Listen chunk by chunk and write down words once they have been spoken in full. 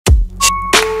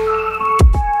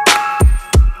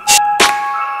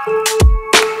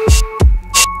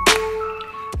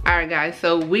guys,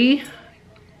 so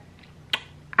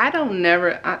I don't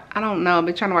know, I've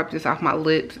been trying to wipe this off my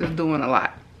lips. It's doing a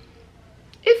lot.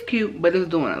 It's cute, but it's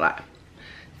doing a lot.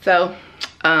 So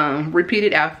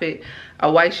repeated outfit,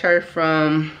 a white shirt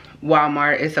from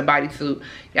Walmart. It's a bodysuit.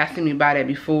 Y'all seen me buy that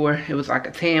before. It was like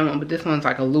a tan one, but this one's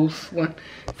like a loose one.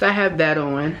 So I have that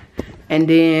on. And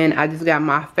then I just got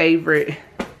my favorite,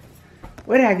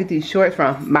 where did I get these shorts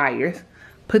from? Myers.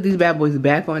 Put these bad boys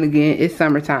back on again. It's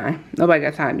summertime. Nobody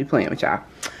got time to be playing with y'all.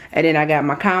 And then I got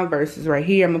my Converses right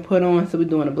here I'm gonna put on. So we're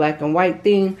doing a black and white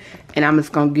thing. And I'm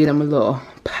just gonna get them a little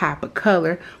pop of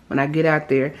color when I get out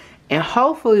there. And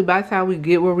hopefully by the time we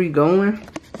get where we going,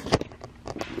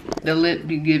 the lip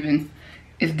be given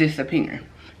is disappearing.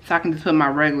 So I can just put my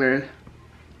regular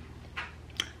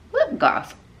lip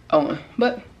gloss on.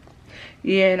 But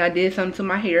yeah, and I did something to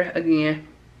my hair again.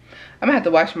 I'm gonna have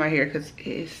to wash my hair because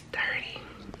it's dirty.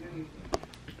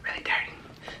 Really dirty.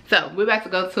 So we're about to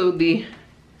go to the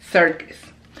circus.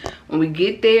 When we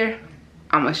get there,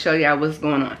 I'm gonna show y'all what's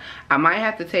going on. I might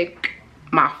have to take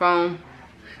my phone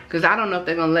because I don't know if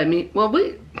they're gonna let me. Well,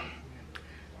 I'm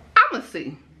gonna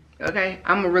see. Okay,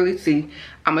 I'm gonna really see.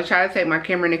 I'm gonna try to take my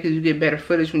camera in there because you get better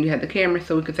footage when you have the camera,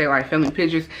 so we can take like filming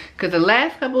pictures. Because the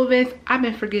last couple events, I've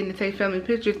been forgetting to take filming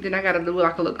pictures. Then I gotta do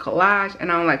like a little collage,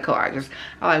 and I don't like collages.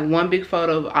 I like one big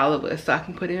photo of all of us so I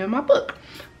can put it in my book.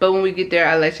 But when we get there,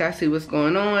 I'll let y'all see what's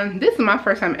going on. This is my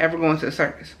first time ever going to a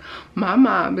circus. My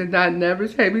mom did not never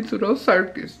take me to those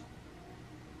circus.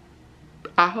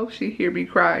 I hope she hear me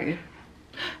crying.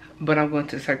 But I'm going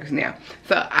to the circus now.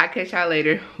 So I'll catch y'all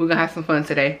later. We're gonna have some fun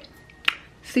today.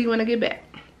 See you when I get back.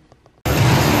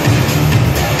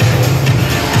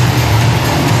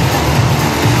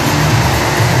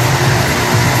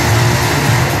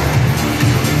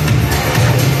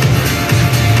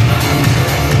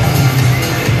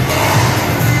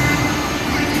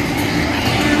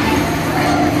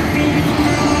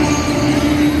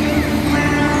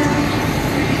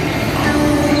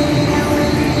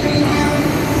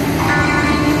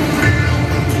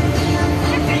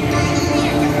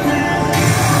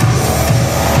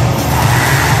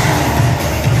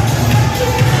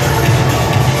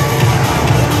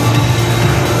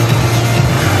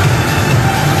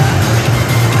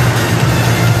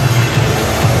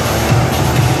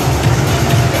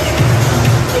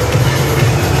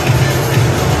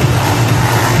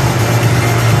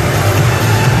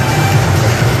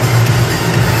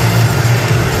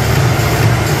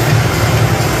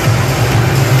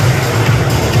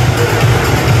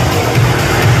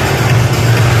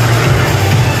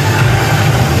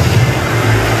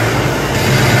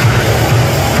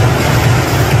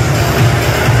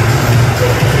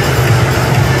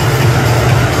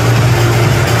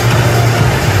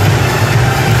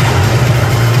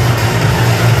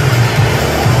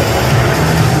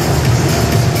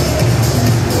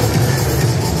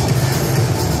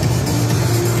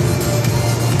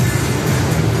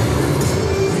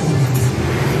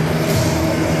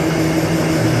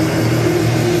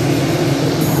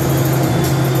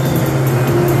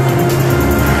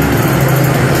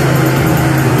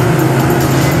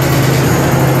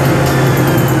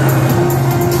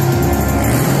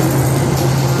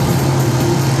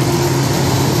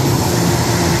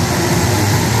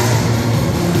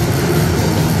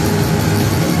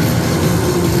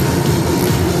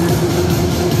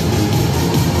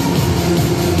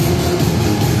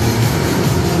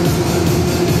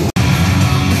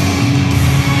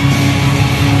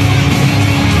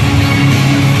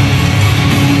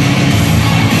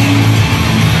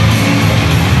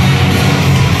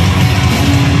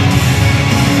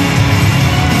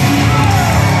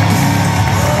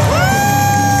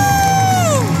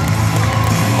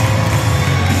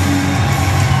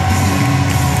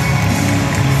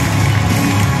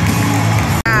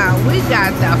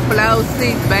 Flow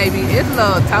seats, baby. It's a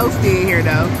little toasty in here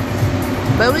though,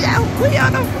 but we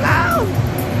on the flow.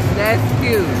 That's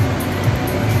cute.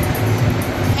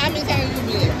 How many times you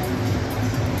been?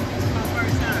 My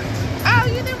first time. Oh,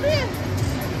 you never been?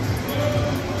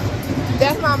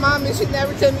 That's my mom, and she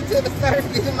never took me to the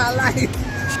circus in my life.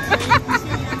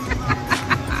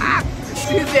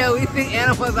 She said we see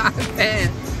animals all the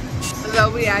time. So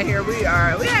we out here. We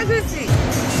had good seats.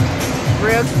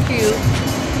 Real cute.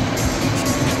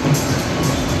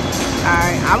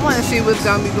 Alright, I want to see what's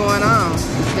going to be going on.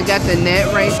 They got the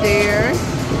net right there.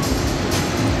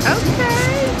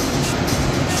 Okay.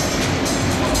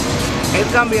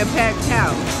 It's going to be a packed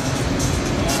house.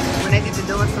 When they get to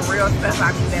doing some real stuff,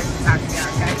 I'll be back to talk to y'all,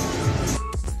 okay?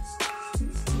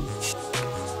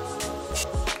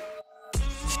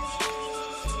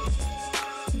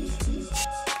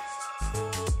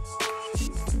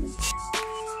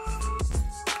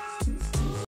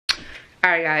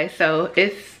 Alright guys, so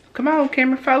it's, come on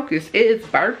camera focus, it's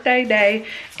birthday day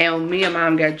and me and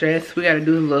mom got dressed. We gotta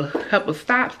do a little couple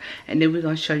stops and then we're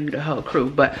gonna show you the whole crew.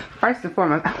 But first and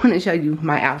foremost, I want to show you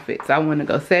my outfit. So I want to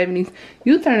go 70s.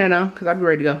 You turn it on because I'll be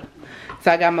ready to go.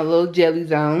 So I got my little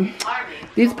jellies on.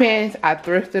 These pants, I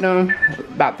thrifted them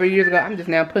about 3 years ago. I'm just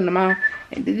now putting them on.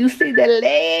 And did you see the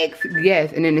legs?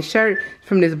 Yes. And then the shirt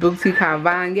from this boutique called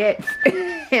Vignettes.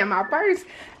 And my purse,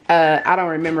 I don't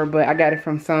remember, but I got it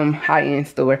from some high-end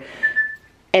store.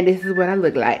 And this is what I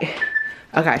look like.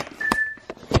 Okay.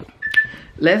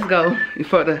 Let's go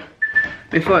before the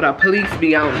police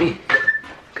be on me.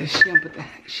 Cause she don't put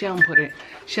it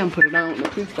on. The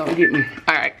police don't get me.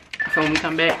 Alright. So when we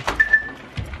come back,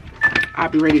 I'll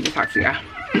be ready to talk to y'all.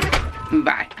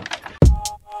 Bye.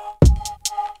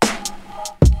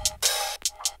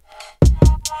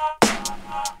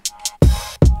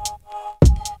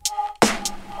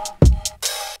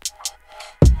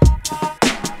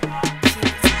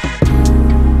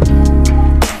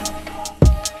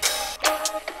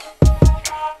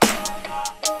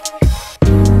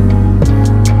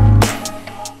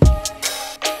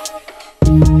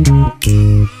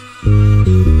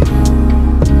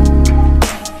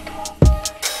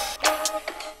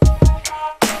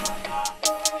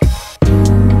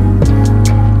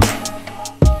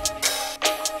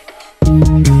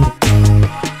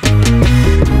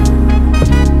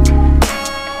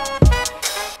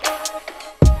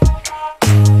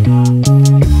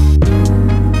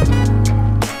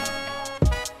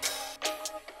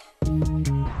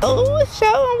 Oh, show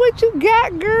them what you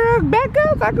got, girl. Back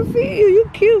up so I can see you. You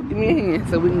cute. Give me a hand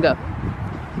so we can go.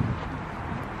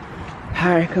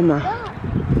 Alright, come on.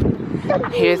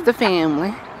 Here's the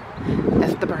family.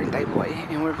 That's the birthday boy.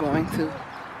 And we're going to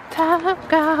Top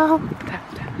Golf.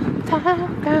 Top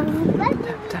Golf.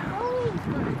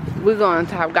 We're going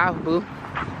to Top Golf, boo.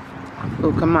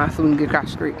 Oh, come on so we can get across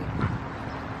the street.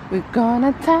 We're going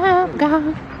to Top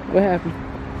Golf. What happened?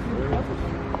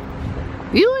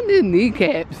 You in the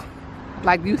kneecaps.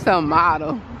 Like you some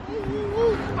model.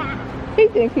 He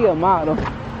think he a model.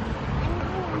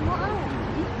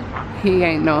 He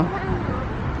ain't no.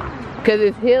 Cause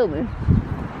it's healing.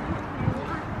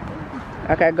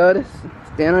 Okay, go to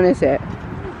stand on this side.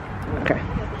 Okay.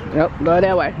 Nope, go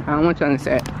that way. I don't want you on this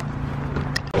side.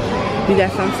 You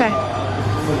got something to say?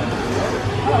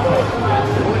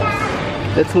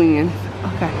 The twins.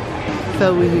 Okay.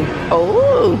 So we here.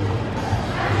 Oh.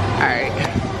 Alright.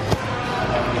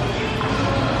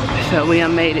 So we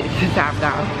done made it to Top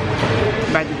Golf.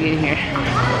 About to get in here.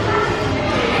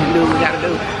 Do what we gotta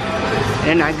do.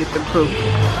 And I get the proof.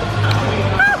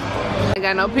 I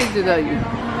got no pictures of you.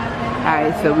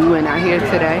 Alright, so we went out here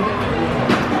today.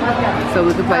 So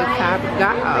we could play Top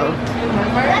Golf.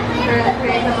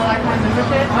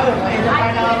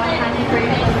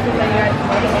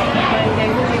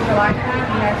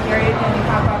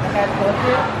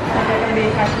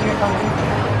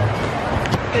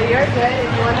 So you're good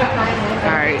if you want to find it.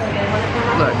 Alright.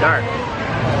 Look, dark.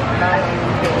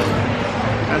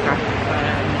 Okay.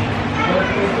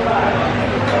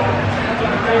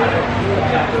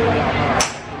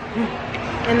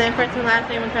 And then first and last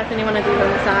name and press anyone to do on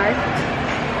the side.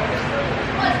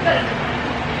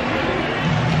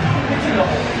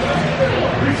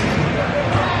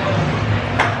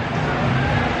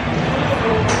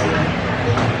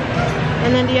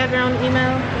 And then do you have your own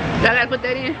email? I gotta put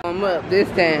that in. I'm up this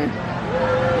time.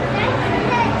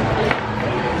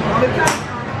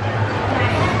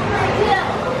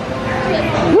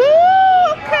 Woo!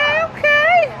 Okay,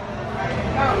 okay.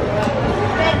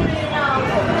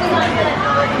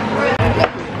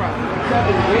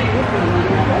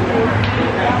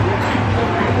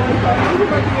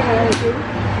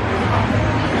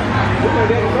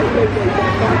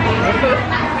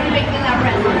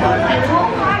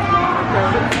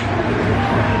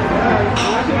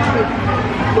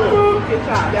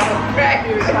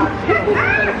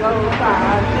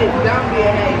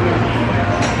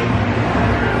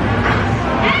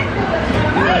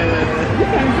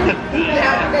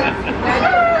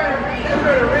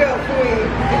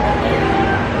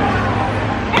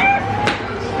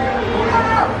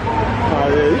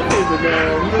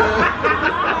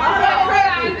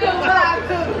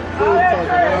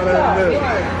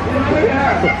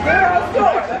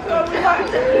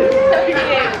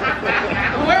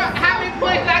 How many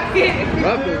points I get?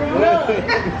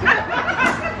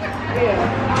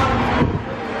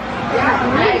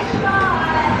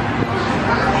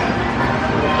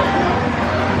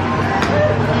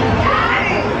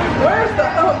 Where's the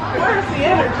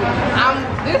energy?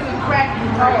 This is cracking.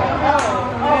 Oh,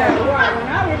 right.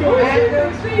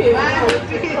 When I was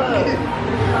doing it,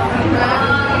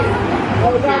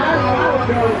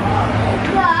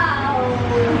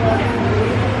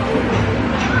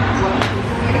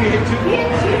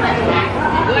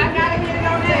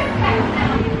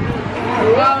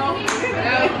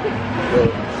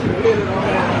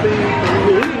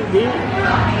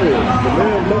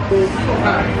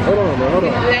 Hold on, man. Hold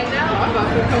on. They know. I'm about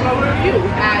to come over to you.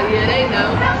 Yeah, they know.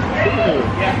 They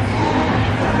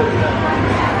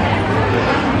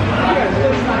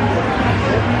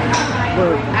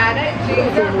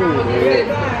cheese.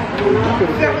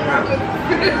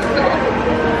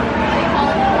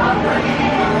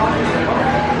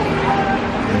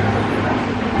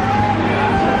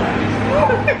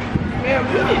 Man,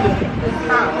 we need to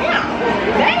calm down.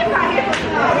 They probably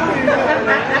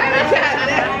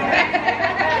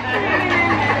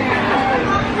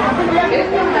it's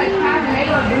so much time they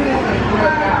gonna do this in real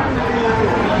out.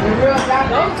 The real out.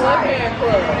 Those left hand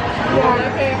club.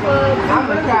 Left hand club. I'm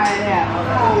gonna try it out.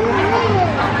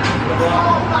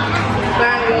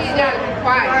 Find your sweet.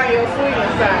 Find your sweet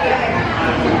inside.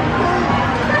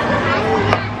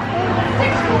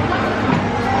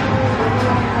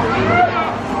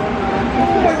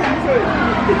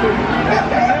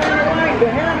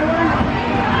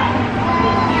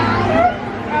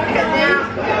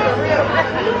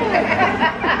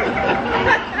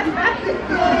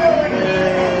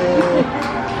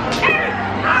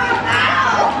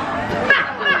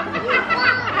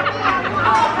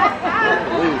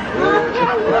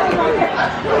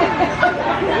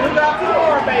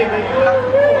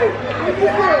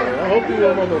 I hope you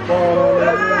don't want to fall on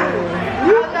that.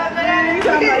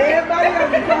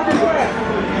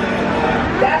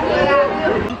 That's what I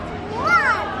do.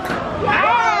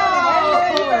 Oh,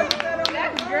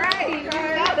 that's great. You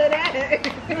know that.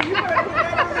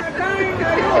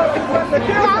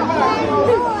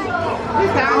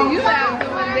 Tommy, you have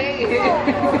doing that.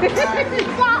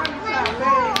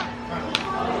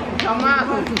 Come on.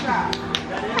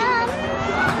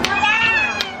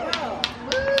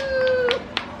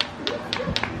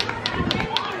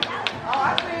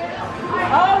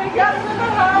 Oh, he got it in the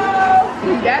hole.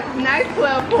 That's a nice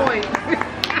 12 points.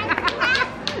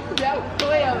 That was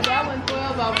 12. That one's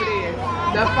 12 over there.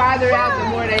 The farther out, the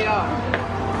more they are.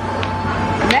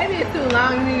 Maybe it's too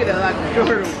long. You need a like a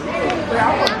shorter one.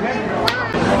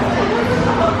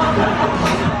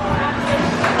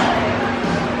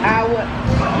 I would.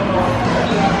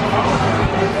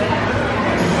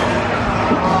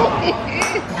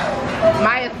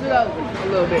 Maya stood over a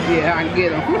little bit. Yeah, I can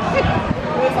get him.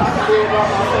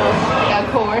 Of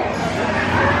course.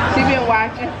 She been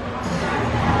watching.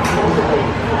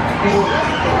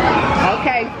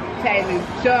 Okay, Taylor,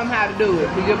 show them how to do it.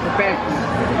 You're professional.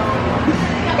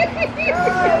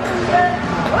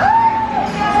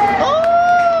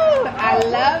 Ooh, I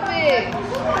love it.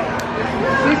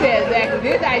 She said exactly.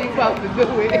 This is how you're supposed to do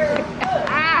it.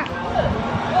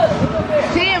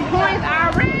 10 points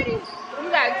already? You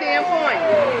got 10 points.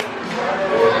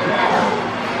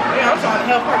 Yeah, I'm trying to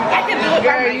help her. I can do it.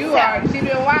 Girl, you are. She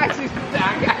been watching.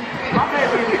 I'm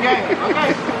having the game,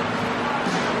 okay?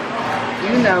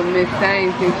 You know Miss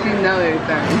Thing thinks she know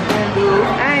everything.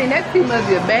 Dang, that tea must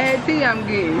be a bad tea I'm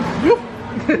getting.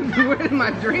 Where's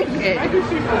my drink at? Maybe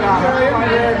she forgot.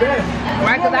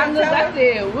 Right, because I looked, I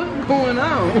said, what's going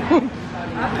on?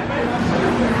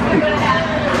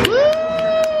 Woo!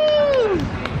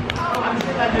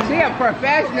 She a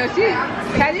professional.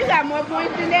 Cause you got more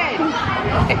points than that.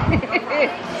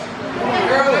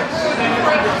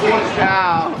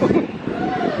 Oh.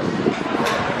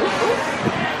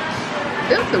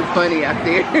 It's so funny out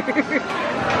there.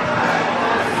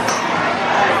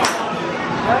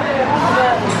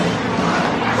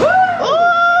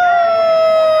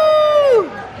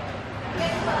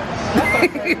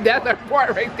 Ooh! That's our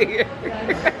part right there.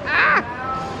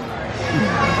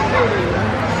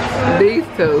 These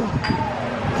two.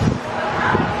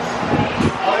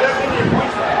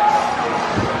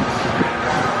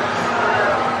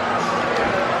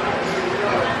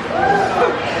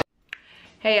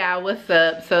 Hey y'all, what's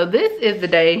up? So this is the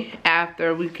day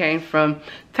after we came from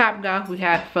Top Golf. We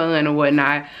had fun and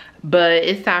whatnot, but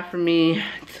it's time for me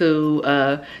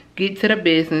to get to the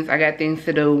business. I got things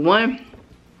to do. One,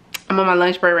 I'm on my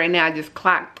lunch break right now. I just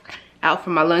clocked out for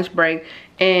my lunch break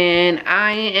and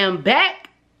I am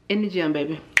back in the gym,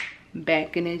 baby.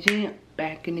 Back in the gym,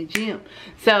 back in the gym.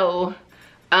 So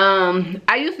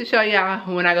I used to show y'all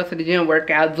when I go to the gym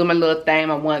workout, do my little thing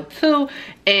I want to,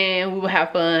 and we will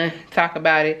have fun, talk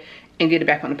about it, and get it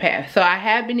back on the path. So I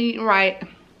have been eating right,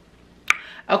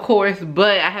 of course,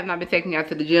 but I have not been taking y'all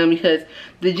to the gym because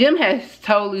the gym has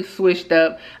totally switched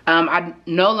up. I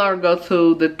no longer go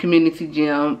to the community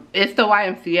gym. It's the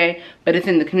YMCA, but it's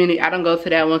in the community. I don't go to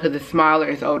that one because it's smaller,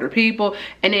 it's older people,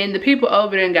 and then the people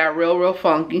over there got real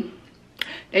funky.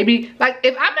 They be like,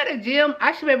 if I'm at a gym,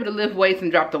 I should be able to lift weights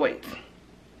and drop the weights.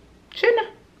 Shouldn't I?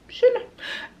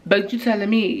 But you telling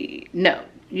me no.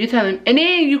 You telling, and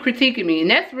then you critiquing me, and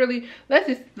that's really,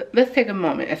 let's take a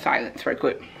moment of silence right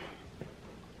quick.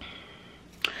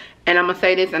 And I'm gonna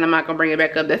say this, and I'm not gonna bring it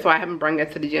back up. That's why I haven't brought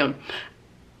it to the gym.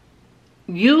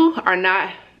 You are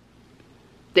not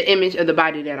the image of the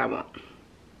body that I want.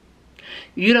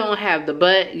 You don't have the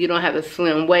butt, you don't have the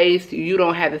slim waist, you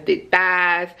don't have the thick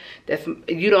thighs,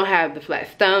 you don't have the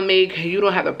flat stomach, you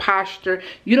don't have the posture,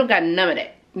 you don't got none of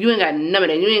that. You ain't got none of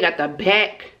that. You ain't got the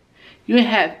back. You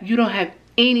don't have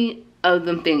any of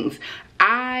them things.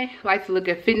 I like to look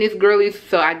at fitness girlies,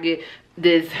 so I get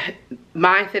this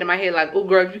mindset in my head like, oh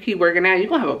girl, if you keep working out, you're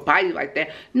gonna have a body like that.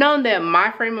 Knowing that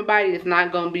my frame of body is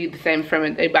not gonna be the same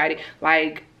frame of their body.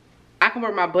 Like, I can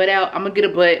work my butt out, I'm gonna get a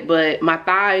butt, but my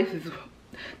thighs is,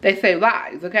 they say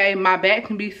lies, okay? My back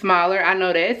can be smaller, I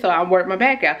know that, so I work my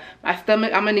back out. My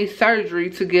stomach, I'm gonna need surgery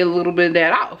to get a little bit of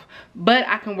that off. But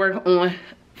I can work on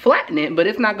flattening it, but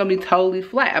it's not gonna be totally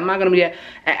flat. I'm not gonna be an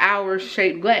hour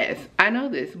shaped glass. I know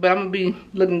this, but I'm gonna be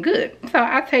looking good. So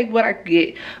I take what I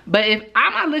get. But if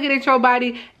I'm not looking at your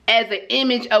body as an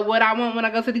image of what I want when I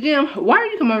go to the gym, why are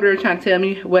you coming over there trying to tell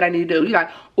me what I need to do? You're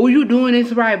like, oh, you doing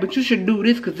this right, but you should do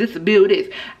this because this will build this.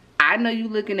 I know you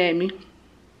looking at me.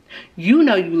 You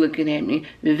know you looking at me.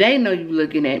 They know you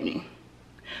looking at me.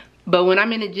 But when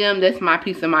I'm in the gym, that's my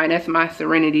peace of mind. That's my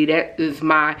serenity. That is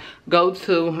my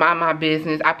go-to, my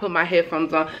business. I put my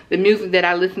headphones on. The music that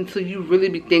I listen to, you really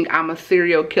be think I'm a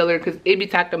serial killer because it be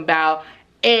talking about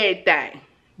everything.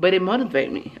 But it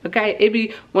motivates me, okay? It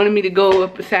be wanting me to go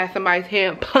up beside somebody's head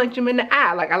and punch them in the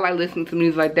eye. Like, I like listening to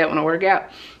music like that when I work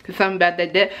out. Because something about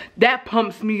that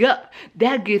pumps me up.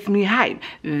 That gets me hyped.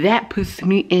 That puts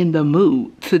me in the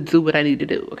mood to do what I need to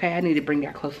do, okay? I need to bring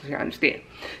y'all closer so you understand.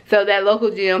 So that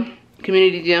local gym,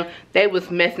 community gym, they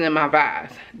was messing up my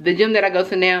vibes. The gym that I go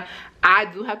to now, I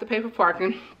do have to pay for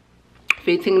parking.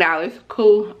 $15.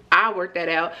 Cool. I work that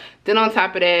out. Then on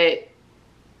top of that,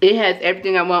 it has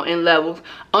everything I want in levels.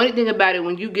 Only thing about it,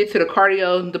 when you get to the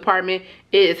cardio department,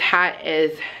 it is hot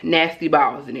as nasty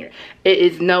balls in there. It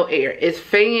is no air. It's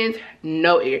fans,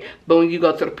 no air. But when you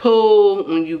go to the pool,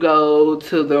 when you go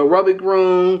to the aerobic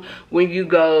room, when you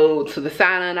go to the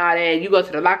sauna and all that, you go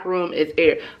to the locker room, it's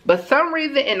air. But some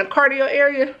reason in the cardio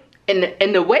area,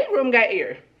 in the weight room got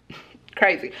air.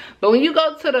 Crazy. But when you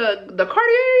go to the cardio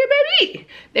area, baby,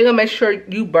 they're gonna make sure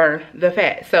you burn the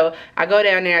fat. So I go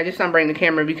down there, I just don't bring the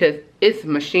camera because it's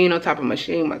machine on top of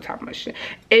machine on top of machine.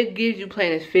 It gives you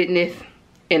Planet Fitness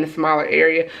in a smaller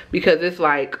area because it's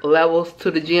like levels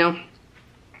to the gym.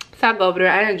 So I go over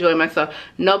there, I enjoy myself.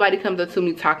 Nobody comes up to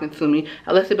me talking to me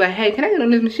unless they be like, hey, can I get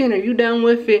on this machine? Are you done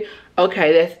with it?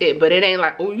 Okay, that's it. But it ain't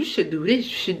like, oh, you should do this,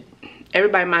 you should.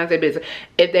 Everybody minds their business.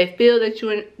 If they feel that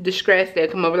you're in distress,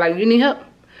 they'll come over like, you need help.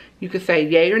 You can say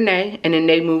yay or nay, and then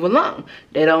they move along.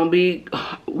 They don't be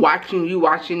watching you,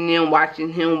 watching them,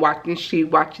 watching him, watching she,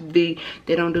 watching thee.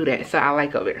 They don't do that. So I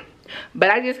like over there.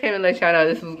 But I just came and let y'all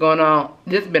know this was going on.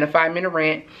 This has been a 5-minute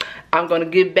rant. I'm going to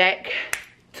get back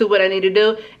to what I need to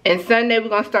do. And Sunday we're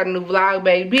gonna start a new vlog,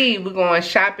 baby. We're going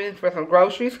shopping for some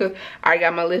groceries because I already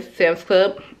got my list of Sam's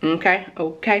Club.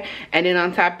 Okay. And then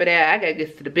on top of that, I gotta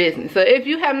get to the business. So if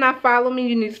you have not followed me,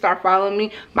 you need to start following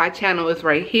me. My channel is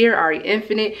right here, Ari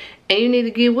Infinite, and you need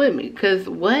to get with me because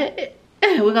what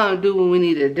we're gonna do when we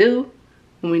need to do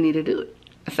when we need to do it.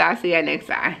 So I'll see y'all next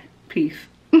time. Peace.